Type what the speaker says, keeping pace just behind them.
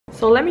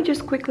So let me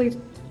just quickly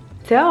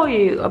tell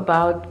you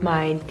about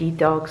my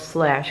detox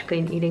slash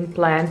clean eating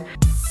plan.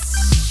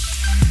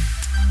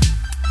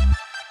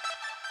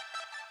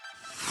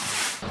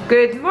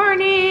 Good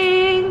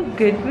morning!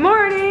 Good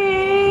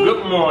morning!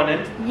 Good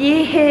morning!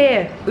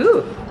 Yeah!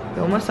 Ooh,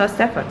 we almost saw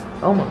Stefan.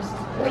 Almost.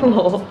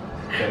 Lol.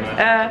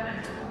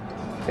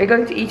 We're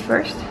going to eat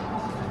first,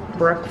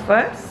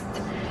 breakfast,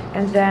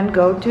 and then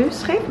go to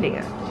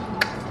Scheveningen.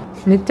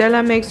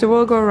 Nutella makes the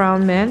world go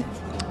round, man.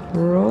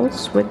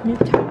 Rolls with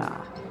Nutella.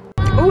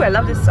 Ooh, I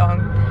love this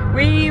song.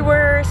 We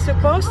were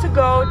supposed to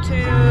go to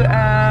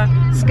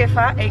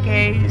Skiffa,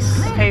 aka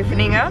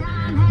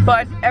Scheveningen,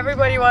 but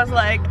everybody was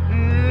like,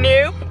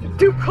 nope,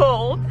 too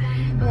cold.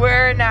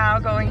 We're now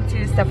going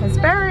to Stefan's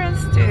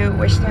parents to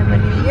wish them a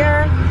new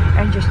year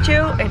and just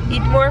chill and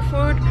eat more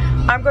food.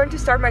 I'm going to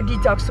start my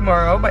detox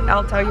tomorrow, but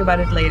I'll tell you about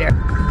it later.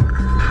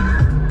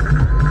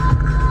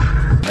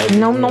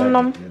 Nom nom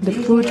nom. The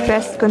food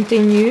fest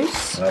continues.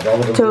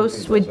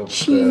 Toast with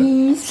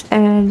cheese,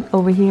 and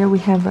over here we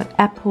have an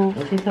apple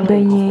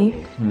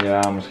beignet.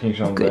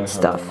 Good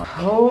stuff.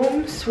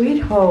 Home sweet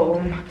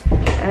home.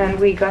 And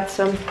we got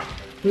some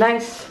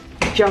nice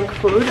junk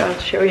food. I'll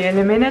show you in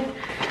a minute.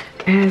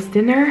 As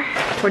dinner,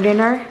 for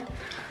dinner.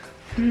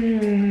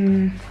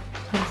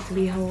 Nice to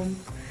be home.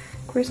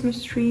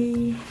 Christmas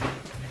tree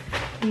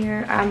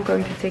here. I'm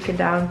going to take it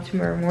down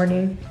tomorrow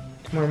morning.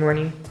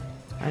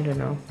 I don't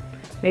know.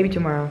 Maybe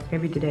tomorrow,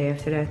 maybe the day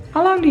after that.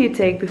 How long do you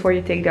take before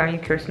you take down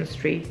your Christmas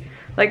tree?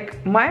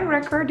 Like, my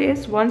record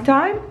is one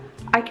time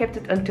I kept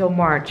it until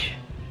March.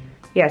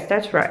 Yes,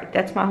 that's right.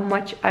 That's how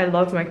much I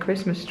love my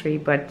Christmas tree.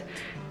 But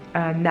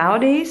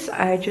nowadays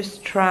I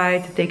just try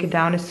to take it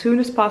down as soon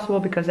as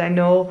possible, because I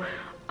know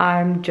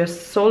I'm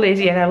just so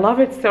lazy and I love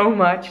it so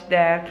much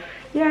that,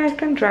 yeah, it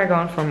can drag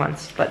on for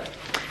months. But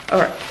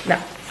alright, now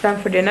it's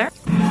time for dinner.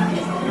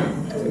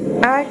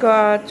 I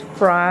got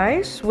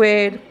fries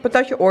with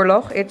patatje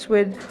oorlog. It's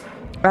with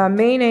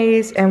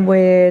mayonnaise and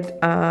with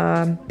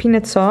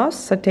peanut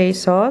sauce, satay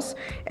sauce,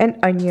 and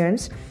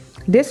onions.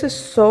 This is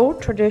so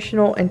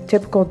traditional and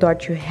typical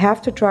Dutch. You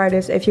have to try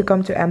this if you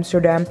come to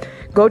Amsterdam.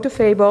 Go to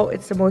Fable,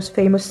 it's the most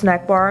famous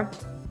snack bar.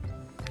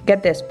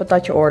 Get this,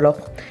 patatje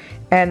oorlog.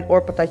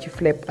 Or patatje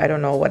flip, I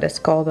don't know what it's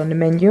called on the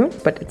menu,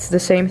 but it's the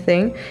same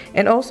thing.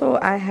 And also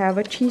I have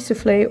a cheese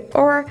souffle,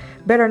 or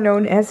better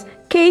known as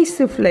case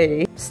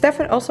souffle.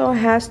 Stefan also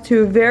has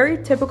two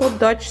very typical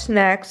Dutch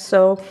snacks.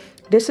 So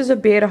this is a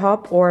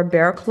berenhap or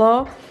bear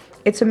claw.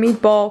 It's a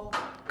meatball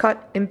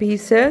cut in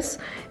pieces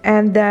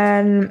and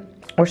then,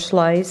 or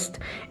sliced,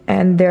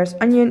 and there's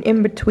onion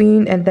in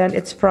between, and then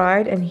it's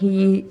fried, and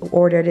he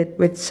ordered it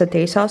with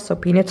satay sauce, so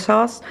peanut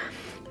sauce.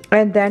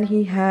 And then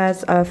he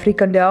has a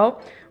frikandel,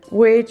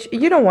 which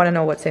you don't want to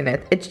know what's in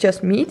it. It's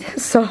just meat,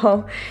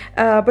 so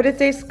but it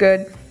tastes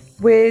good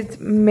with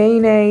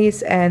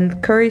mayonnaise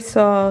and curry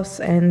sauce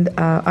and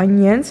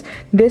onions.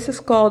 This is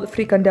called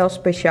frikandel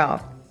speciaal.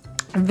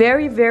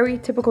 Very, very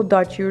typical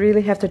Dutch. You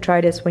really have to try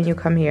this when you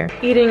come here.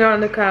 Eating on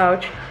the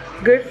couch,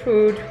 good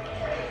food,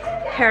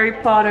 Harry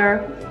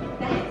Potter.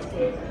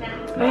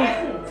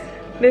 Oh,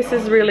 this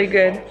is really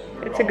good.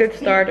 It's a good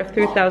start of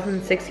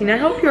 2016. I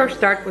hope your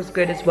start was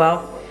good as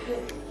well.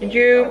 Did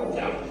you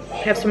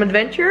have some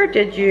adventure?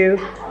 Did you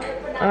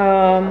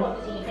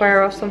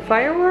fire off some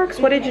fireworks?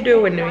 What did you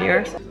do with New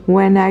Year's?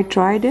 When I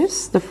tried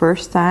this the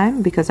first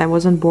time, because I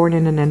wasn't born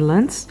in the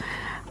Netherlands,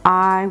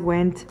 I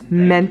went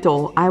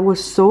mental. I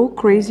was so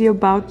crazy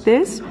about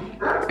this.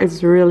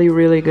 It's really,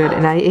 really good.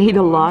 And I ate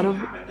a lot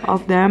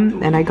of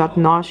them, and I got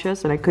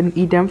nauseous and I couldn't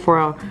eat them for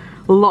a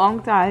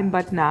long time,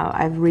 but now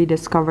I've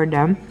rediscovered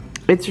them.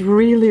 It's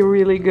really,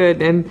 really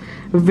good and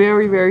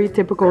very, very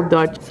typical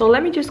Dutch. So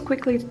let me just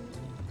quickly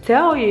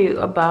tell you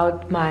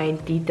about my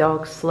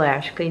detox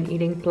slash clean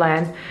eating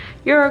plan.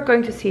 You're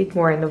going to see it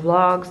more in the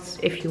vlogs.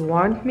 If you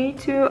want me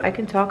to, I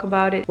can talk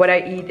about it. What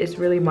I eat is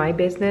really my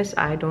business.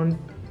 I don't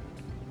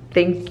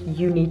think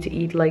you need to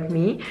eat like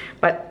me.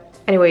 But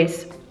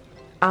anyways,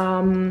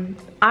 I'm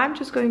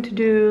just going to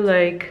do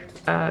like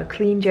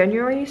clean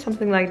January,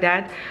 something like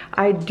that.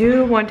 I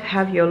do want to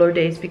have YOLO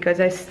days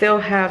because I still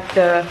have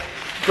the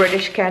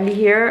British candy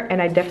here,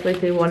 and I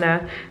definitely want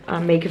to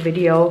make a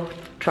video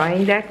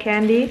trying that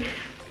candy.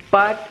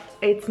 But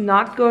it's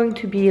not going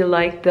to be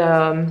like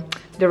the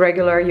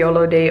regular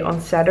YOLO day on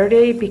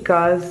Saturday,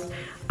 because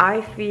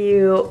I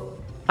feel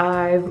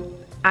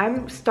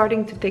I'm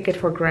starting to take it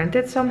for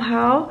granted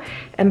somehow,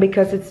 and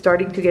because it's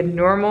starting to get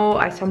normal,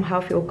 I somehow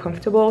feel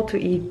comfortable to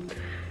eat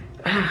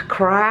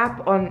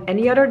crap on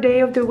any other day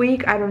of the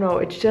week. I don't know,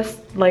 it's just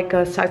like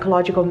a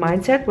psychological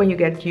mindset when you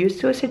get used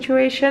to a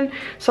situation.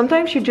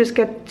 Sometimes you just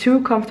get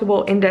too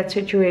comfortable in that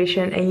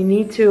situation and you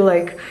need to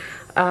like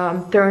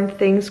turn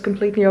things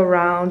completely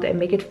around and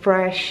make it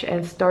fresh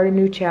and start a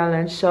new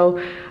challenge.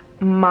 So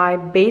my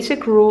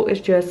basic rule is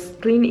just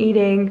clean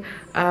eating.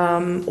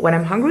 When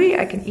I'm hungry,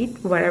 I can eat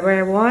whatever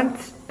I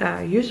want.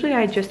 Usually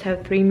I just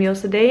have 3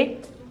 meals a day.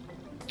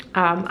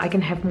 I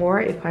can have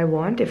more if I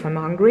want, if I'm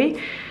hungry.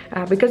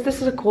 Because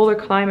this is a colder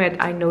climate,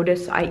 I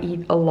notice I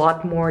eat a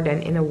lot more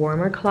than in a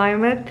warmer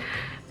climate.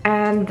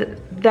 And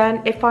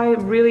then if I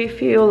really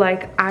feel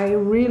like I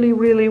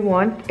really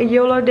want a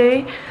YOLO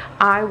day,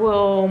 I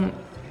will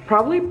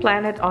probably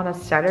plan it on a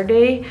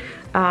Saturday,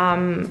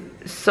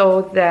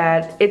 so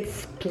that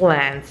it's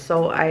planned,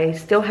 so I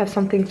still have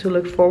something to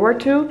look forward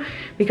to.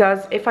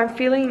 Because if I'm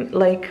feeling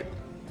like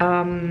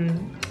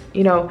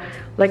you know,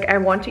 like I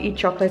want to eat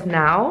chocolate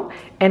now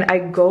and I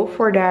go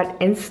for that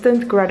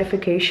instant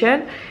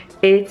gratification,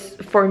 it's,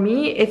 for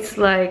me, it's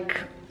like,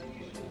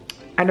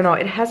 I don't know,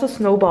 it has a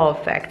snowball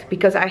effect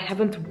because I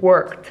haven't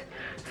worked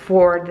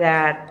for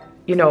that,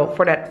 you know,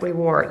 for that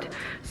reward.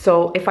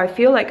 So if I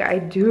feel like I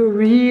do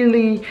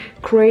really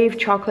crave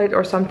chocolate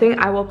or something,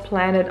 I will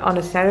plan it on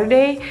a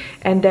Saturday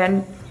and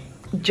then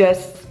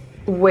just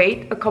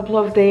wait a couple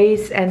of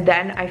days, and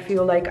then I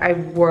feel like I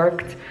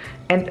worked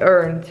and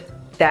earned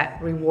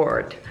that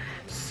reward.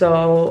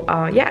 So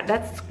yeah,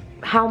 that's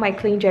how my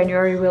clean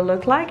January will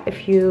look like.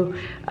 If you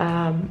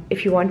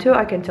want to,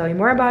 I can tell you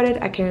more about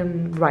it. I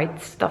can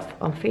write stuff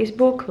on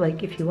Facebook,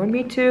 like if you want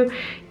me to.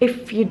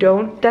 If you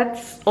don't,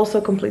 that's also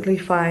completely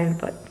fine.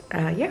 But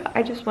yeah,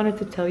 I just wanted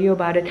to tell you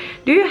about it.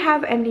 Do you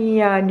have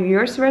any New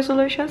Year's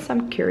resolutions?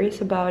 I'm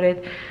curious about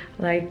it.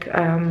 Like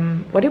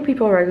what do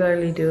people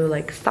regularly do?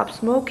 Like stop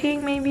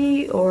smoking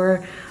maybe,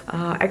 or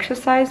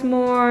exercise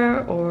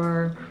more,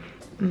 or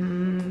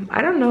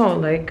I don't know,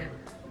 like,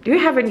 do you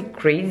have any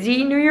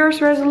crazy New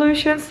Year's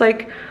resolutions?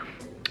 Like,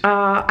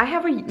 I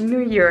have a New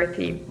Year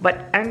theme,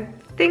 but I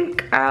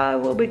think I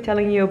will be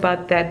telling you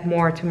about that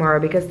more tomorrow,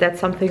 because that's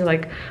something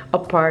like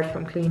apart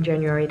from Clean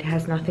January. It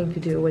has nothing to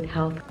do with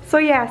health. So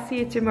yeah, see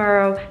you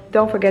tomorrow.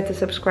 Don't forget to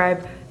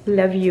subscribe.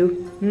 Love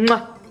you.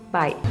 Mwah.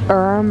 Bye.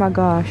 Oh my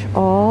gosh,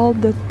 all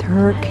the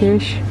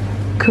Turkish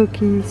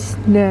cookies,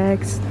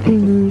 snacks,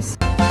 thingies.